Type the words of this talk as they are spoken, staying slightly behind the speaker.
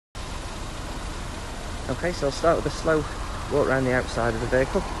Okay, so I'll start with a slow walk around the outside of the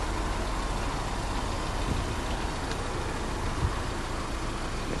vehicle.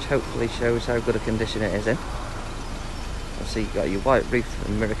 Which hopefully shows how good a condition it is in. Obviously you've got your white roof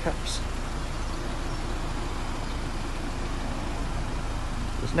and mirror caps.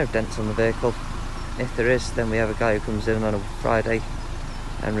 There's no dents on the vehicle. If there is, then we have a guy who comes in on a Friday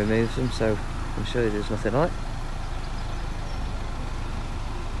and removes them, so I'm sure there's nothing on it.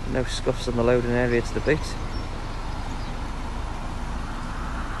 No scuffs on the loading area to the boot.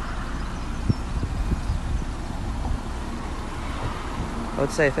 I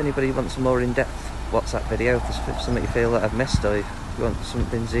would say if anybody wants a more in-depth WhatsApp video, if there's something you feel that I've missed or if you want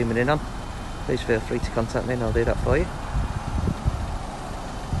something zooming in on, please feel free to contact me and I'll do that for you.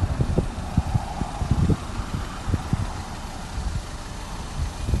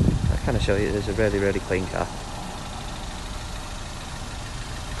 I can assure you it is a really, really clean car.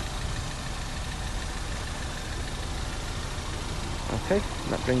 Okay,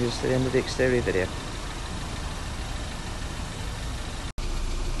 and that brings us to the end of the exterior video.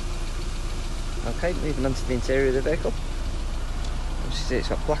 Okay, moving on to the interior of the vehicle. As you see, it's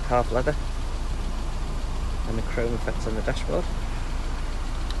got black half leather and the chrome effect on the dashboard.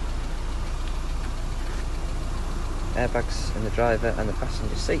 Airbags in the driver and the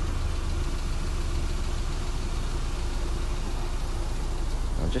passenger seat.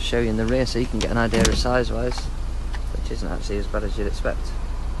 I'll just show you in the rear so you can get an idea of size wise, which isn't actually as bad as you'd expect.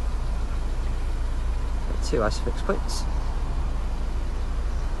 Got 2 ISOFIX points.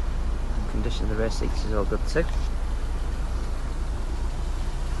 Condition of the rear seats is all good too.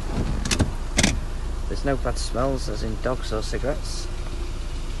 There's no bad smells as in dogs or cigarettes.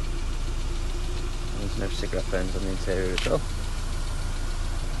 And there's no cigarette burns on the interior at all.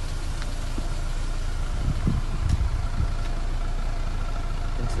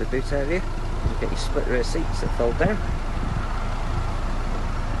 Into the boot area, you get your split rear seats that fold down.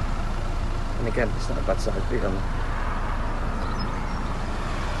 And again, it's not a bad size boot on them.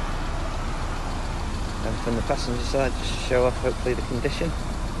 And from the passenger side, just to show off hopefully the condition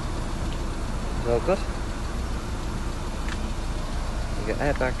is all good. You get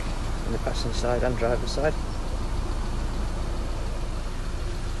airbag on the passenger side and driver's side.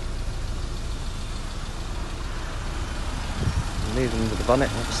 Moving with the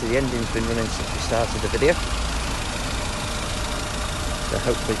bonnet, obviously the engine's been running since we started the video. So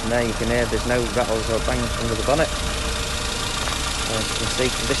hopefully from there you can hear there's no rattles or bangs under the bonnet. As you can see,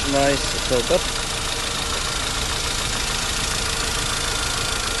 condition wise, it's all good.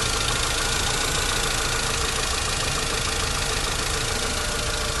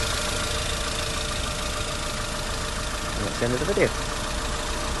 And that's the end of the video.